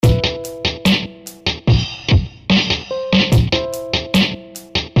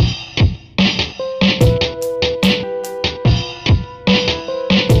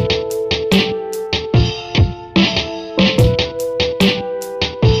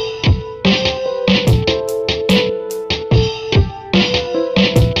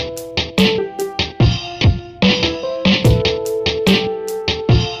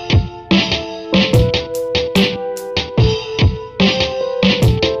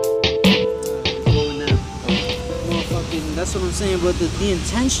That's what I'm saying. But the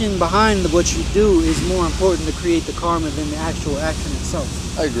intention behind what you do is more important to create the karma than the actual action itself.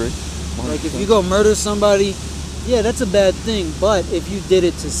 I agree. 100%. Like if you go murder somebody, yeah, that's a bad thing. But if you did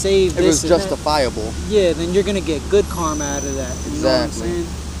it to save it was justifiable. Yeah, then you're gonna get good karma out of that. You know what I'm saying?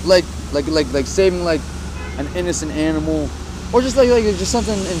 Like saving like an innocent animal, or just like just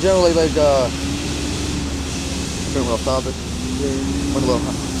something in general, like been off topic. Yeah. One little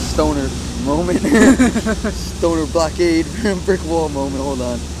stoner moment, stoner blockade, brick wall moment. Hold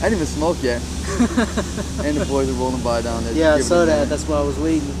on, I didn't even smoke yet, and the boys are rolling by down there. Yeah, I saw that. That's why I was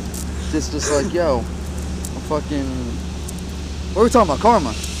waiting. Just like yo, I'm fucking. What are we talking about?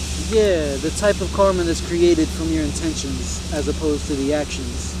 Karma. Yeah, the type of karma that's created from your intentions as opposed to the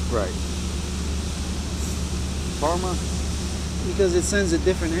actions. Right. Karma? Because it sends a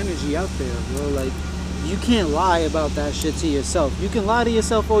different energy out there, bro. Like, you can't lie about that shit to yourself. You can lie to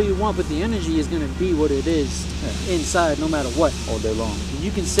yourself all you want, but the energy is going to be what it is inside no matter what. All day long.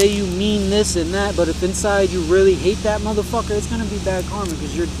 You can say you mean this and that, but if inside you really hate that motherfucker, it's going to be bad karma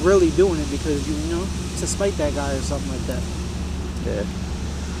because you're really doing it because, you know, to spite that guy or something like that. Yeah.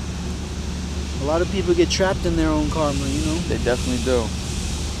 A lot of people get trapped in their own karma, you know? They definitely do.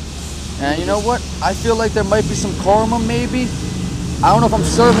 And you know what? I feel like there might be some karma, maybe. I don't know if I'm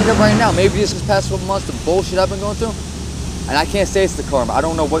serving it right now. Maybe this past 12 months, the bullshit I've been going through. And I can't say it's the karma. I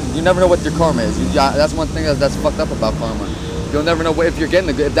don't know what, you never know what your karma is. That's one thing that's fucked up about karma. You'll never know if you're getting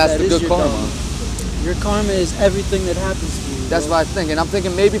if that's the good karma. Your karma is everything that happens to you. That's what I think. And I'm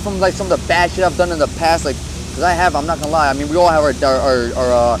thinking maybe from like some of the bad shit I've done in the past, like, because I'm not gonna lie, I mean, we all have our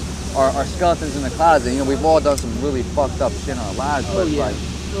skeletons in the closet. You know, we've all done some really fucked up shit in our lives. Oh, but yeah. like,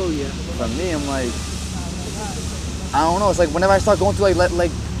 For me, I'm like, I don't know. It's like whenever I start going through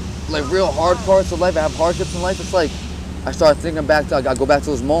like real hard parts of life, I have hardships in life. It's like I start thinking back to, I go back to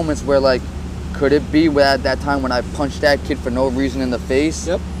those moments where like, could it be at that time when I punched that kid for no reason in the face?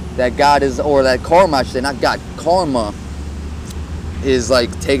 Yep. That God is, or that karma, I should say, not God, karma is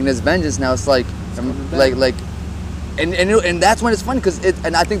like taking his vengeance now. It's like, and that's when it's funny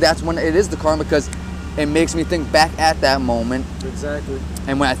and I think that's when it is the karma because it makes me think back at that moment. Exactly.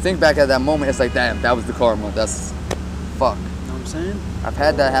 And when I think back at that moment, it's like, damn, that was the karma. That's fuck. You know what I'm saying? I've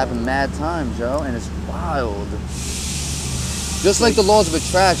had that happen mad times, yo, and it's wild. Just like the laws of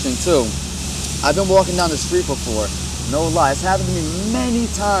attraction, too. I've been walking down the street before. No lie. It's happened to me many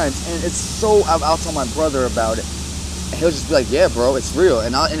times, and it's so, I'll tell my brother about it. And he'll just be like, yeah, bro, it's real.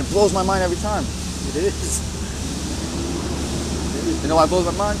 And it blows my mind every time. It is. You know why it blows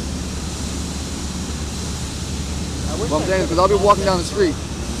my mind? Well, I'm saying, because I'll be walking down the street.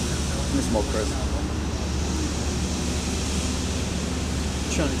 Let me smoke first.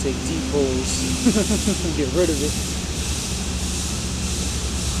 Trying to take deep holes. Get rid of it.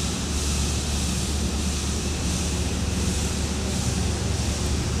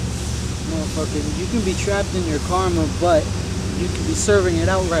 Motherfucking, you can be trapped in your karma, but you can be serving it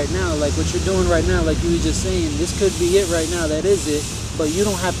out right now. Like what you're doing right now, like you were just saying, this could be it right now, that is it. But you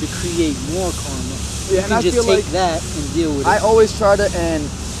don't have to create more karma. You can just take that and deal with it. I always try to, and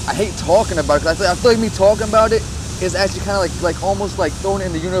I hate talking about it, because I feel like me talking about it is actually kind of like almost like throwing it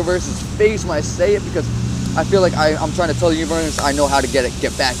in the universe's face when I say it, because I feel like I'm trying to tell the universe I know how to get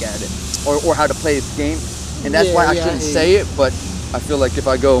back at it, or how to play this game, and that's why I shouldn't say it. But I feel like if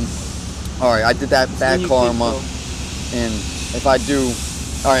I go, all right, I did that bad karma, and if I do,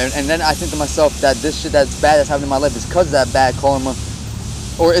 all right, and then I think to myself that this shit that's bad that's happening in my life is because of that bad karma,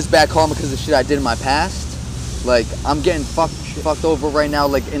 or it's bad karma because of the shit I did in my past. Like I'm getting fucked over right now,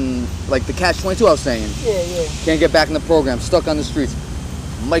 like in like the catch-22 I was saying. Yeah. Can't get back in the program, stuck on the streets.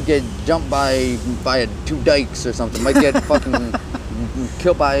 Might get jumped by two dykes or something. Might get fucking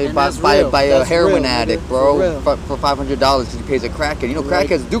killed by a heroin addict, bro, for $500 because he pays a crackhead. You know,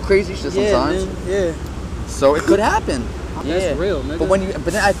 crackheads do crazy shit sometimes. Yeah. So it could happen. That's real, nigga.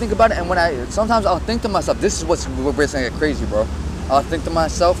 But then I think about it, and sometimes I'll think to myself, this is what's gonna get crazy, bro. I'll think to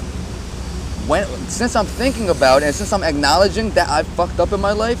myself, since I'm thinking about it, and since I'm acknowledging that I fucked up in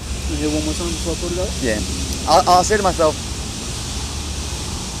my life. You hear one more time before I put it up? Yeah. I'll say to myself,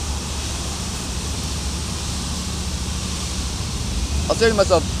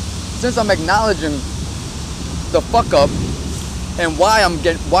 since I'm acknowledging the fuck up and why I'm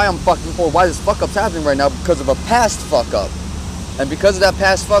fucking, or why this fuck up's happening right now, because of a past fuck up. And because of that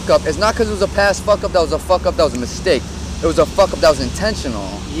past fuck up, it's not because it was a past fuck up that was a fuck up that was a mistake. It was a fuck up that was intentional.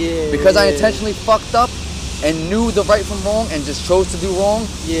 Yeah. Because I intentionally fucked up and knew the right from wrong and just chose to do wrong.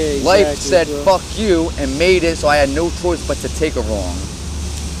 Yeah, exactly, life said, bro. fuck you, and made it so I had no choice but to take a wrong.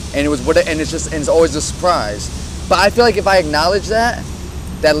 And it's always a surprise. But I feel like if I acknowledge that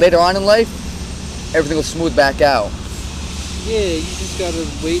later on in life, everything will smooth back out. Yeah, you just gotta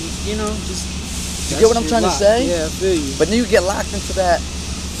wait. You know, just. You get what I'm trying to say? Yeah, I feel you. But then you get locked into that.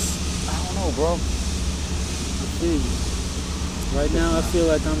 I don't know, bro. I feel you. Right now, I feel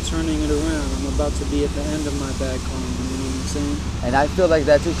like I'm turning it around. I'm about to be at the end of my bad karma. You know what I'm saying? And I feel like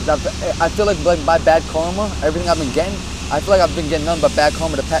that too, because I feel like my bad karma, everything I've been getting, I feel like I've been getting nothing but bad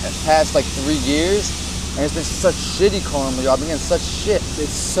karma the past like 3 years, and it's been such shitty karma, yo. I've been getting such shit.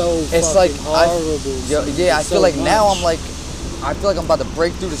 It's so It's fucking like horrible. yeah, I It's feel so like now much. I feel like I'm about to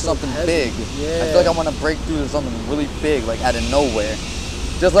break through to So something heavy. big. Yeah. I feel like I want to break through to something really big, like out of nowhere.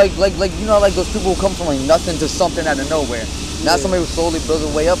 Just like you know, like those people who come from like nothing to something out of nowhere. Not Yeah. somebody who slowly builds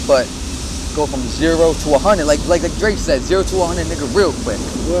their way up, but go from 0 to 100. Like Drake said, 0 to 100, nigga, real quick.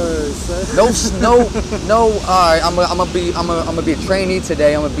 Word, son. No. All right, I'm gonna be a trainee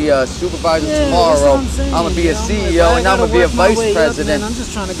today. I'm gonna be a supervisor Yeah, that's tomorrow. what I'm saying, I'm gonna be a yo. I'm CEO, like, why I and I'm gotta gonna be a work my vice way up, president. man? I'm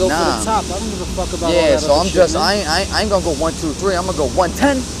just trying to go for Nah. the top. I don't give a fuck about all Yeah, that so other I'm shit, just man. I ain't gonna go 1, 2, 3. I'm gonna go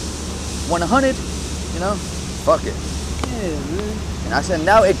 110, 100. You know, fuck it. Yeah, man. And I said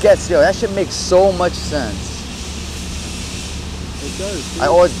now it gets that shit makes so much sense. It does. I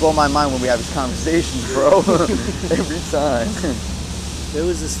always blow my mind when we have these conversations, bro. Every time. There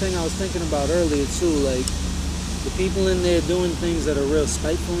was this thing I was thinking about earlier too, like the people in there doing things that are real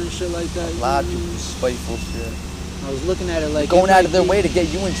spiteful and shit like that. A you lot know of what I people mean? spiteful shit. I was looking at it like Going it out might of their be- way to get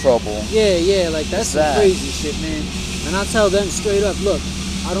you in trouble. Yeah, like that's some Sad. crazy shit, man. And I tell them straight up, look,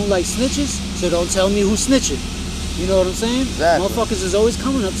 I don't like snitches, so don't tell me who's snitching. You know what I'm saying? Exactly. Motherfuckers is always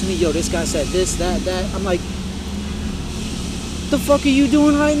coming up to me, yo, this guy said this, that. I'm like, the fuck are you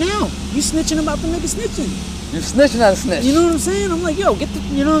doing right now? You snitching about the nigga snitching. You snitching on a snitch. You know what I'm saying? I'm like, yo,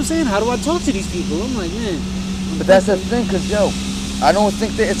 you know what I'm saying? How do I talk to these people? I'm like, man. But that's the thing, cause yo, I don't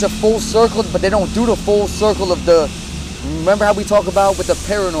think that it's a full circle, but they don't do the full circle of the. Remember how we talk about with the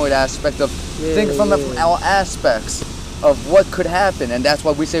paranoid aspect of think from our aspects of what could happen, and that's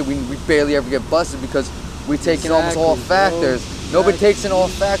why we say we barely ever get busted because we take in almost all Exactly, bro. factors. Nobody takes in all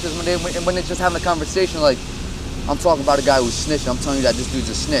factors when they're just having a conversation like, I'm talking about a guy who's snitching. I'm telling you that this dude's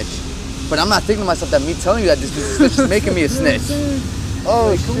a snitch, but I'm not thinking to myself that me telling you that this dude's a snitch is making me a snitch.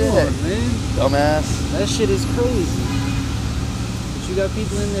 Oh Like, come shit, on, man. dumbass. That shit is crazy. But you got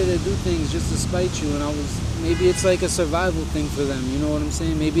people in there that do things just to spite you, and maybe it's like a survival thing for them, you know what I'm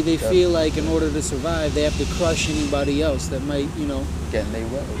saying? Maybe they feel like in order to survive, they have to crush anybody else that might, you know, Get in their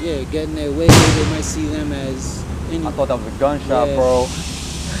way. yeah, get in their way. They might see them as any I thought that was a gunshot, Yeah. bro.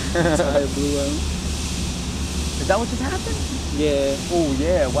 tire blew out. Is that what just happened? Yeah. Oh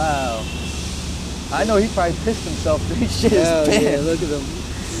yeah, wow. I know he probably pissed himself. He shit his Hell pants. yeah, look at them.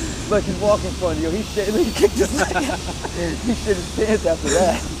 Look, he's walking funny, yo. He shit. Look, he kicked his he shit his pants after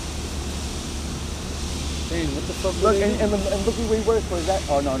that. Dang, what the fuck Look, were they doing? and look where he works for. Is that?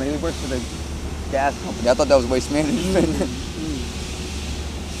 Oh no, he works for the gas company. I thought that was waste management.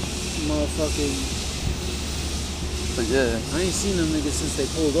 Motherfucking, But yeah. I ain't seen them niggas since they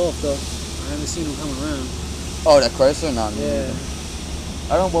pulled off though. I haven't seen them come around. Oh, that Chrysler? No, Yeah,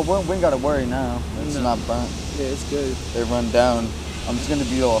 I don't. Well, we ain't gotta worry now. It's No. not burnt. yeah, it's good. They run down. I'm just gonna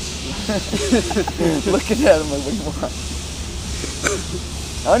be all looking at them like, what do you want?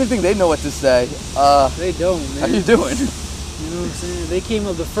 I don't think they know what to say. They don't, How man. you doing? You know what I'm saying? They came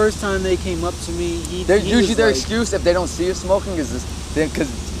up the first time they came up to me. They're he usually was their like, excuse if they don't see you smoking is this, then because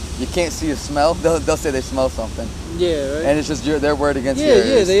you can't see a smell. They'll say they smell something, Yeah, right. and it's just their word against Yeah, yours.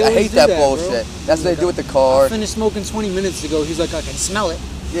 yeah, they I always hate do that that, bro. bullshit. That's what they do with the I car. finished smoking 20 minutes ago. He's like, I can smell it.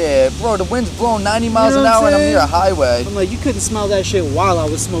 Yeah, bro, the wind's blowing 90 miles know an what I'm hour, and I'm saying? near a highway. I'm like, you couldn't smell that shit while I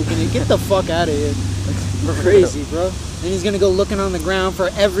was smoking it. Get the fuck out of here. Crazy, bro. And he's gonna go looking on the ground for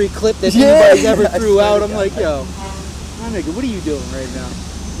every clip that Yeah, anybody's ever I threw swear out. to I'm God. like, yo, my nigga, what are you doing right now?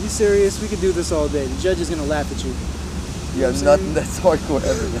 You serious? We could do this all day. The judge is gonna laugh at you. Yeah, what I'm nothing. saying? That's hardcore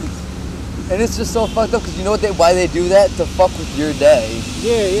evidence. And it's just so fucked up because you know why they do that? To fuck with your day.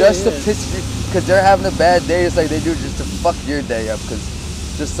 Yeah, Just yeah. to piss you, because they're having a bad day. It's like they do just to fuck your day up, because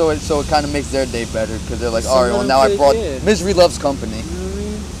just so it kind of makes their day better. Because they're like, Some all right, of well them now I kids, brought yeah. misery loves company. You know what I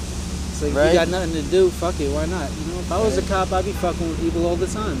mean? It's like, if Right? you got nothing to do, fuck it, why not? You know, if I was a Right. cop, I'd be fucking with people all the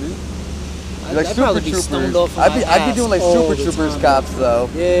time, man. Like I'd Super probably be Troopers. stoned off I'd be ass doing like all Super the Troopers time, cops though.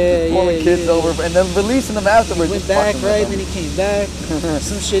 Yeah, Pulling yeah, kids yeah. over and then releasing them afterwards. He went just back, fucking with right? them. Then he came back.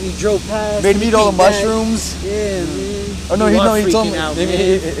 Some shit he drove past. Made then him he eat all the came back. mushrooms. Yeah, man. Oh no, You are he told freaking me out, he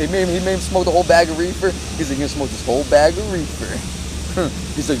man. made him smoke the whole bag of reefer. He's like, you're gonna smoke this whole bag of reefer.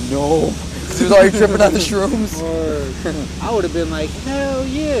 He's like, no. 'Cause he was already tripping on the shrooms. Or I would have been like, hell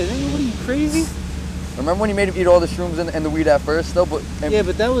yeah, nigga, what are you, crazy? Remember when he made him eat all the shrooms and the weed at first though? Yeah,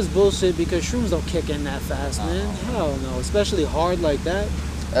 but that was bullshit because shrooms don't kick in that fast, man. Hell no, especially hard like that.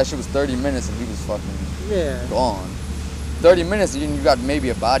 that shit was 30 minutes and he was fucking Yeah. gone. 30 minutes, you got maybe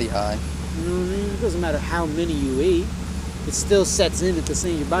a body high. You know what I mean? It doesn't matter how many you ate. It still sets in at the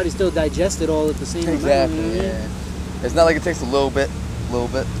same. Your body still digests it all at the same Exactly. amount. You know what I mean? Yeah. It's not like it takes a little bit. Yeah.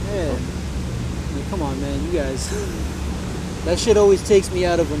 I mean, come on, man, you guys. That shit always takes me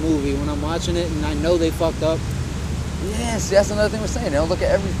out of a movie when I'm watching it and I know they fucked up. Yeah, see, that's another thing we're saying. They don't look at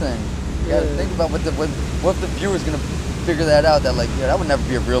everything. You gotta think about what if the viewer's gonna figure that out, that like, yeah, that would never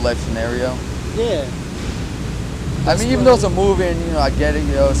be a real life scenario. Yeah. I mean, even though it's a movie and, you know, I get it,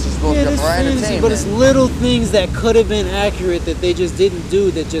 you know, it's just supposed to be for entertainment. But it's little things that could have been accurate that they just didn't do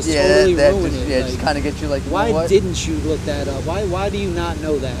that just totally ruin it. Yeah, like, just kind of get you like, you why know what? didn't you look that up? Why do you not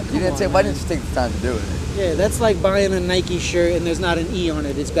know that? Why didn't you take the time to do it? Yeah, that's like buying a Nike shirt and there's not an E on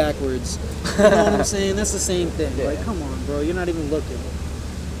it, it's backwards. You know what I'm saying? That's the same thing. Yeah. Like, come on, bro, you're not even looking.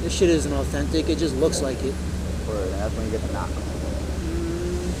 This shit isn't authentic, it just looks like it. That's when you get the knock.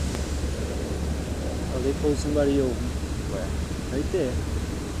 Oh, they pulled somebody over. Where? Right there.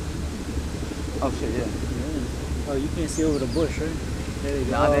 Oh shit, yeah. Oh, you can't see over the bush, right? There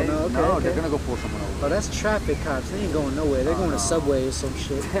they go. No, they're gonna go pull someone over. Oh, that's traffic cops. They ain't going nowhere. They're going to Subway or some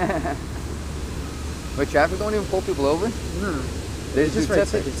shit. But traffic don't even pull people over? No. They just write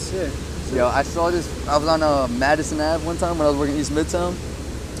tickets, yeah. Yo, I saw this. I was on Madison Ave one time when I was working East Midtown.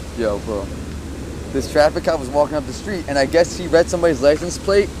 Yo, bro. This traffic cop was walking up the street, and I guess he read somebody's license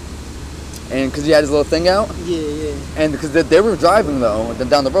plate, and because he had his little thing out. Yeah. And because they were driving though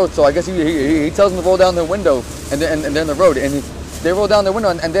down the road, so I guess he tells them to roll down their window, and they're in the road, and they roll down their window,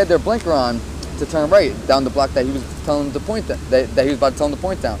 and they had their blinker on to turn right down the block that he was telling them to point that he was about to tell them to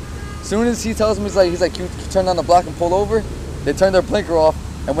point down. As soon as he tells them, he's like, you turn down the block and pull over. They turn their blinker off,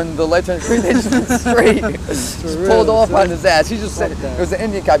 and when the light turned green, they just went straight. Just pulled off on his ass. He just said, it was an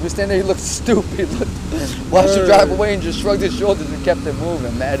Indian cop. He was standing there, he looked stupid. Watched him drive away and just shrugged his shoulders and kept it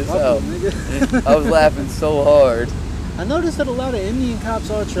moving, mad as hell. I was laughing so hard. I noticed that a lot of Indian cops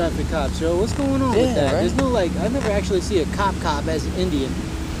are traffic cops, yo. What's going on with that? Right? There's no, like, I never actually see a cop as Indian.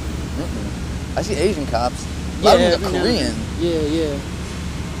 I see Asian cops. A lot of them are Korean. Yeah.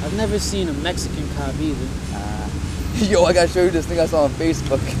 I've never seen a Mexican cop either. Yo, I gotta show you this thing I saw on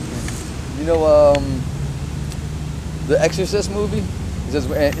Facebook. You know, the Exorcist movie? It says,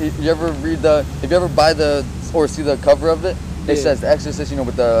 if you ever buy or see the cover of it, it says The Exorcist, you know,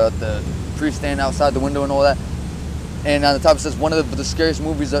 with the priest standing outside the window and all that. And on the top it says, one of the scariest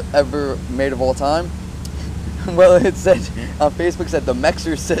movies ever made of all time. Well, it said, on Facebook, it said The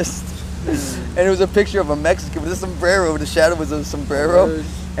Mexorcist. And it was a picture of a Mexican with a sombrero. The shadow was a sombrero. Word.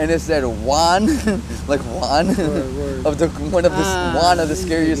 And it said Juan, like Juan, word. of one of the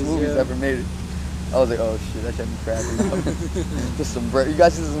scariest movies ever made. I was like, oh shit, that should be cracking. The sombrero. You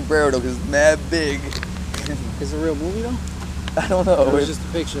guys see the sombrero though, because it's mad big. It's a real movie though? I don't know. It was just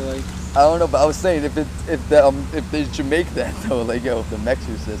a picture, like. I don't know, but I was saying if they should make that though, like yo, The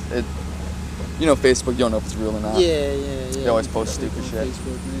Mexorcist. You know, Facebook, you don't know if it's real or not. Yeah. They always post stupid shit.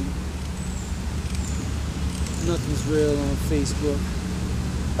 Facebook, man. Nothing's real on Facebook.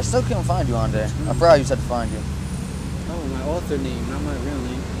 I still can't find you on there. I forgot you said to find you. Oh, my author name, not my real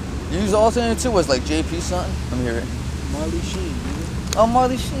name. You use the alternate too? Was like JP something? Let me hear it. Marley Sheen, nigga. Oh,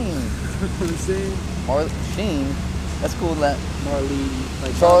 Marley Sheen. You know what I'm saying? Marley Sheen. That's cool. That Marley,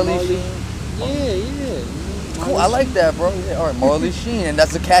 like Charlie Marley. Sheen. Yeah. Cool. I like that, bro. Yeah, all right, Marley Sheen, and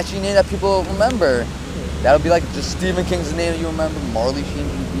that's a catchy name that people remember. That'll be like just Stephen King's name you remember. Marley Sheen.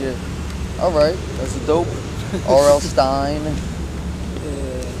 Yeah. All right, that's dope. R.L. Stein.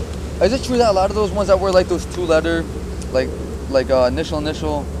 Is it true that a lot of those ones that were like those 2-letter, like initial,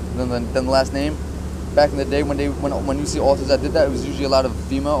 then the last name? Back in the day when you see authors that did that, it was usually a lot of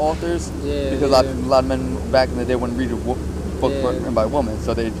female authors. Yeah. Because a lot of men back in the day wouldn't read a book written by a woman,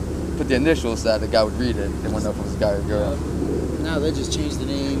 so they put the initials that the guy would read it. They wouldn't know if it was a guy or a girl. Now they just changed the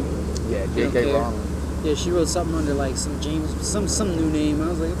name. Yeah, J.K. Rowling. Yeah, she wrote something under like some new name. I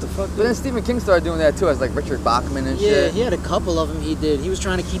was like, what the fuck? But then Stephen King started doing that too, as like Richard Bachman and shit. Yeah, he had a couple of them he did. He was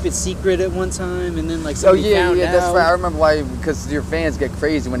trying to keep it secret at one time, and then like somebody found out. That's right. I remember why, because your fans get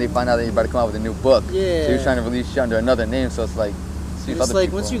crazy when they find out that you're about to come out with a new book. Yeah. So he was trying to release shit under another name, so it's like, see if it's other like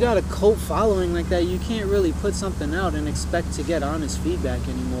people. Once you got a cult following like that, you can't really put something out and expect to get honest feedback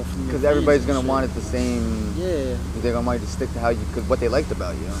anymore from your because fans everybody's and gonna shit. want it the same. Yeah. They're gonna want you to stick to what they liked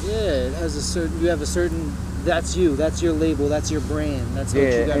about you. Yeah, it has you have a certain. That's you. That's your label. That's your brand. That's what you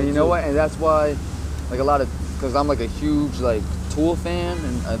got to do. And you know what? And that's why, like a lot of, because I'm like a huge like Tool fan,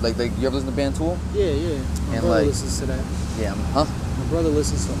 and like you ever listen to band Tool? Yeah. My brother listens to that. Yeah, My brother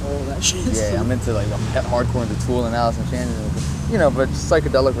listens to all that shit. Yeah, I'm into like I'm hardcore into Tool and Alice in Chains, you know, but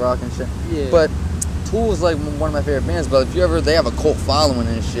psychedelic rock and shit. Yeah. But Tool is like one of my favorite bands. But if they have a cult following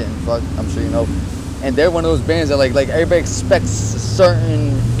and shit, and fuck, I'm sure you know, and they're one of those bands that like everybody expects a certain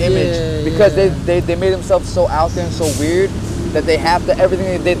image because they made themselves so out there and so weird that they have to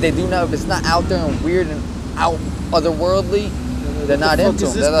everything they do now. If it's not out there and weird and out otherworldly, they're not into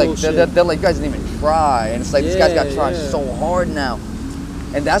them. They're like, you guys didn't even try, and it's like these guys got to try so hard now,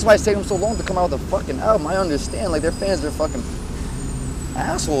 and that's why it's taking them so long to come out with a fucking album. I understand, like their fans are fucking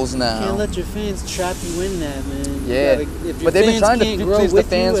assholes now. You can't let your fans trap you in that, man. Yeah, but they've been trying to please the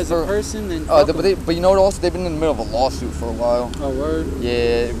fans for. But you know what? Also, they've been in the middle of a lawsuit for a while. Oh, word.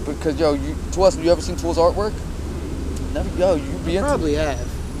 Yeah, because Tool's, you ever seen Tool's artwork? Never. Yo, you be into. Probably have.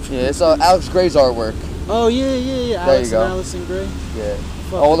 Yeah, it's Alex Gray's artwork. Oh yeah. There you go. Allison Gray. Yeah.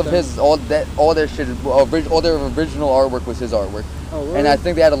 All their shit, all their original artwork was his artwork. Oh, word? And I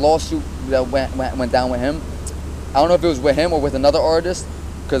think they had a lawsuit that went down with him. I don't know if it was with him or with another artist,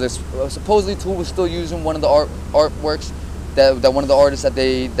 because supposedly Tool was still using one of the artworks that one of the artists that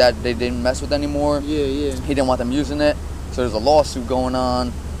they didn't mess with anymore. Yeah. He didn't want them using it, so there's a lawsuit going on.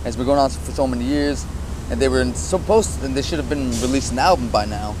 And it's been going on for so many years, and they should have been releasing an album by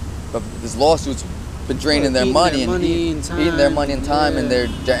now, but this lawsuit's been draining their money and eating their money and time and their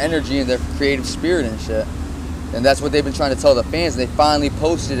energy and their creative spirit and shit. And that's what they've been trying to tell the fans. And they finally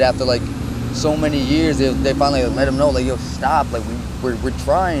posted it after like so many years. They finally let them know, like, yo, stop, like we're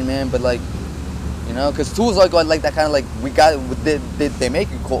trying, man, but like, you know, because Tool's like that kind of like they make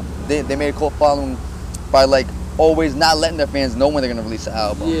a cult. They made a cult following by like always not letting their fans know when they're gonna release an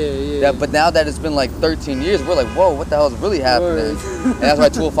album. Yeah. But now that it's been like 13 years, we're like, whoa, what the hell is really happening? And that's why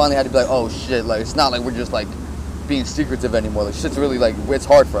Tool finally had to be like, oh shit, like it's not like we're just like being secretive anymore. Like shit's really like it's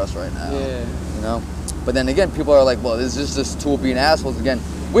hard for us right now. Yeah. You know. But then again, people are like, well, this is just Tool being assholes again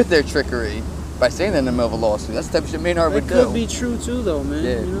with their trickery by saying they're in the middle of a lawsuit. That's the type of shit Maynard would do. That could be true too, though, man.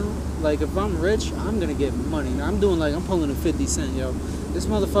 Yeah. You know, like if I'm rich, I'm gonna get money. I'm pulling a 50 Cent, yo. This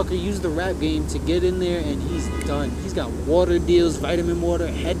motherfucker used the rap game to get in there, and he's done. He's got water deals, vitamin water,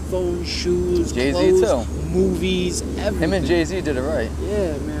 headphones, shoes, Jay-Z clothes, too. Movies, everything. Him and Jay-Z did it right.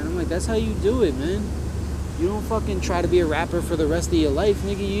 Yeah, man. I'm like, that's how you do it, man. You don't fucking try to be a rapper for the rest of your life,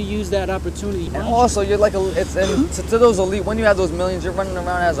 nigga. You use that opportunity. And also, you're like to those elite. When you have those millions, you're running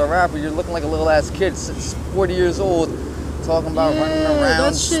around as a rapper. You're looking like a little ass kid, 40 years old, talking about running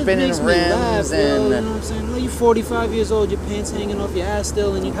around, spinning rims, and you know what I'm saying? Like, you're 45 years old, your pants hanging off your ass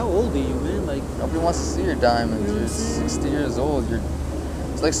still, and how old are you, man? Like nobody wants to see your diamonds. You're 60 years old.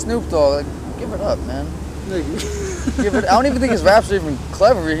 It's like Snoop Dogg. Like, give it up, man. I don't even think his raps are even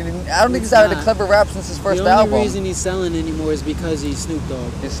clever. I don't think he's had a clever rap since his first album. The only reason he's selling anymore is because he's Snoop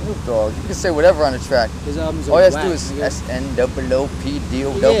Dogg. He's Snoop Dogg. You can say whatever on the track. His albums are all you have whack, to do is SNOOPDOG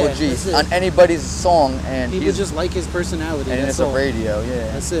that's on anybody's song, and people just like his personality. And that's it's all. a radio,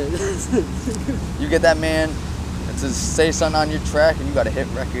 yeah. That's it. You get that man to say something on your track, and you got a hit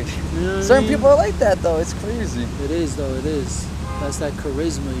record. You know Certain people are like that, though. It's crazy. It is, though. It is. That's that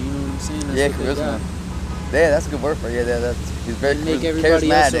charisma. You know what I'm saying? That's charisma. Yeah, that's a good word for it. Yeah, he's very charismatic. Make everybody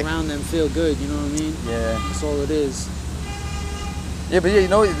else around them feel good. You know what I mean? Yeah. That's all it is. Yeah, but you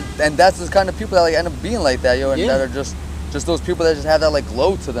know, and that's the kind of people that like end up being like that, yo, and that are just those people that just have that like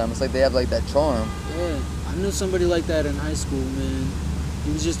glow to them. It's like they have like that charm. Yeah, I knew somebody like that in high school, man.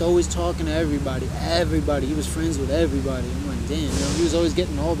 He was just always talking to everybody. He was friends with everybody. I'm like, damn, he was always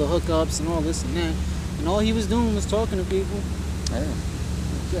getting all the hookups and all this and that, and all he was doing was talking to people.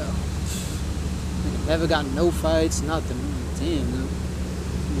 Yeah. Never got no fights, nothing. Damn, man.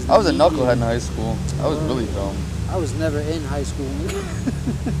 I was a knucklehead in high school. I was really dumb. I was never in high school.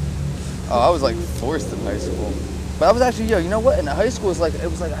 I was like forced in high school. But I was actually, you know what? In high school, I was like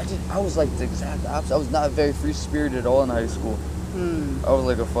the exact opposite. I was not very free spirited at all in high school. I was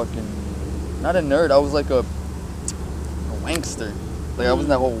like a fucking, not a nerd. I was like a wankster. Like I was in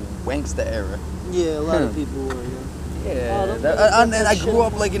that whole wankster era. Yeah, a lot of people were. Yeah. And I grew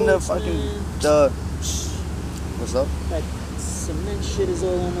up like in the fucking what's up? That cement shit is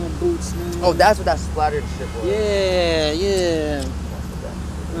all on my boots, man. Oh, that's what that splattered shit was. Yeah. I'm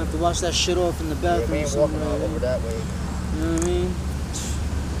gonna have to wash that shit off in the bathroom. We ain't walking all over that way. You know what I mean?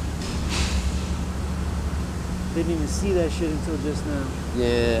 Didn't even see that shit until just now.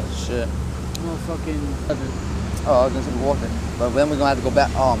 Yeah, shit. Oh, fucking. Oh, I was gonna say walking. But then we're gonna have to go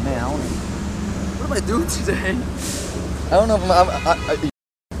back. Oh, man, I don't know. What am I doing today? I don't know if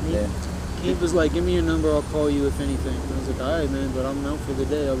yeah. He was like, give me your number, I'll call you if anything. And I was like, alright, man, but I'm out for the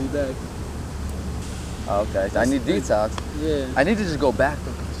day, I'll be back. Oh, okay. I need detox. Yeah. I need to just go back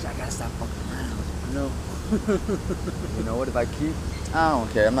though, because I gotta stop fucking around. I know. You know what? If I keep, I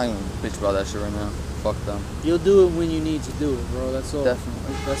don't care. I'm not even bitch about that shit right now. Fuck them. You'll do it when you need to do it, bro. That's all.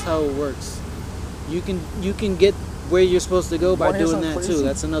 Definitely. That's how it works. You can get where you're supposed to go by doing that too.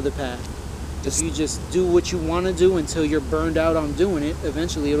 That's another path. If you just do what you want to do until you're burned out on doing it,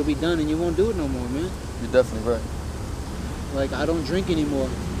 eventually it'll be done and you won't do it no more, man. You're definitely right. Like, I don't drink anymore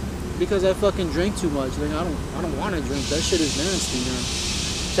because I fucking drink too much. Like, I don't want to drink. That shit is nasty now.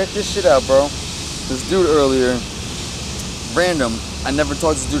 Check this shit out, bro. This dude earlier, random. I never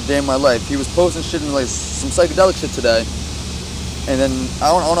talked to this dude a day in my life. He was posting shit in like some psychedelic shit today. And then I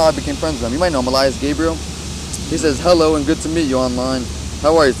don't know how I became friends with him. You might know him, Elias Gabriel. He says, hello and good to meet you online.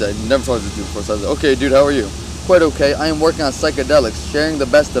 How are you today? Never talked to this dude before. So I said, okay, dude, how are you? Quite okay. I am working on psychedelics, sharing the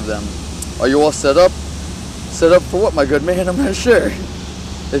best of them. Are you all set up? Set up for what, my good man? I'm not sure.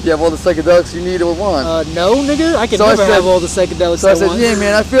 If you have all the psychedelics you need or want. No, nigga. I can never have all the psychedelics so I said, want. yeah,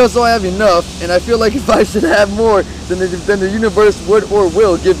 man, I feel as though I have enough. And I feel like if I should have more, then the universe would or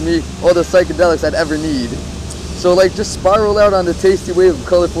will give me all the psychedelics I'd ever need. So, like, just spiral out on the tasty wave of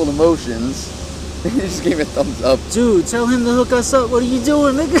colorful emotions. He just gave me a thumbs up. Dude, tell him to hook us up. What are you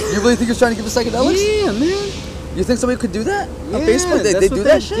doing, nigga? You really think he was trying to give us psychedelics? Yeah, man. You think somebody could do that? Yeah, on Facebook? They do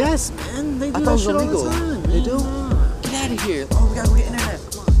that shit? Yes, man. They do I that thought it was shit all illegal. the time. They do? Nah. Get out of here. Oh, we gotta go get in there.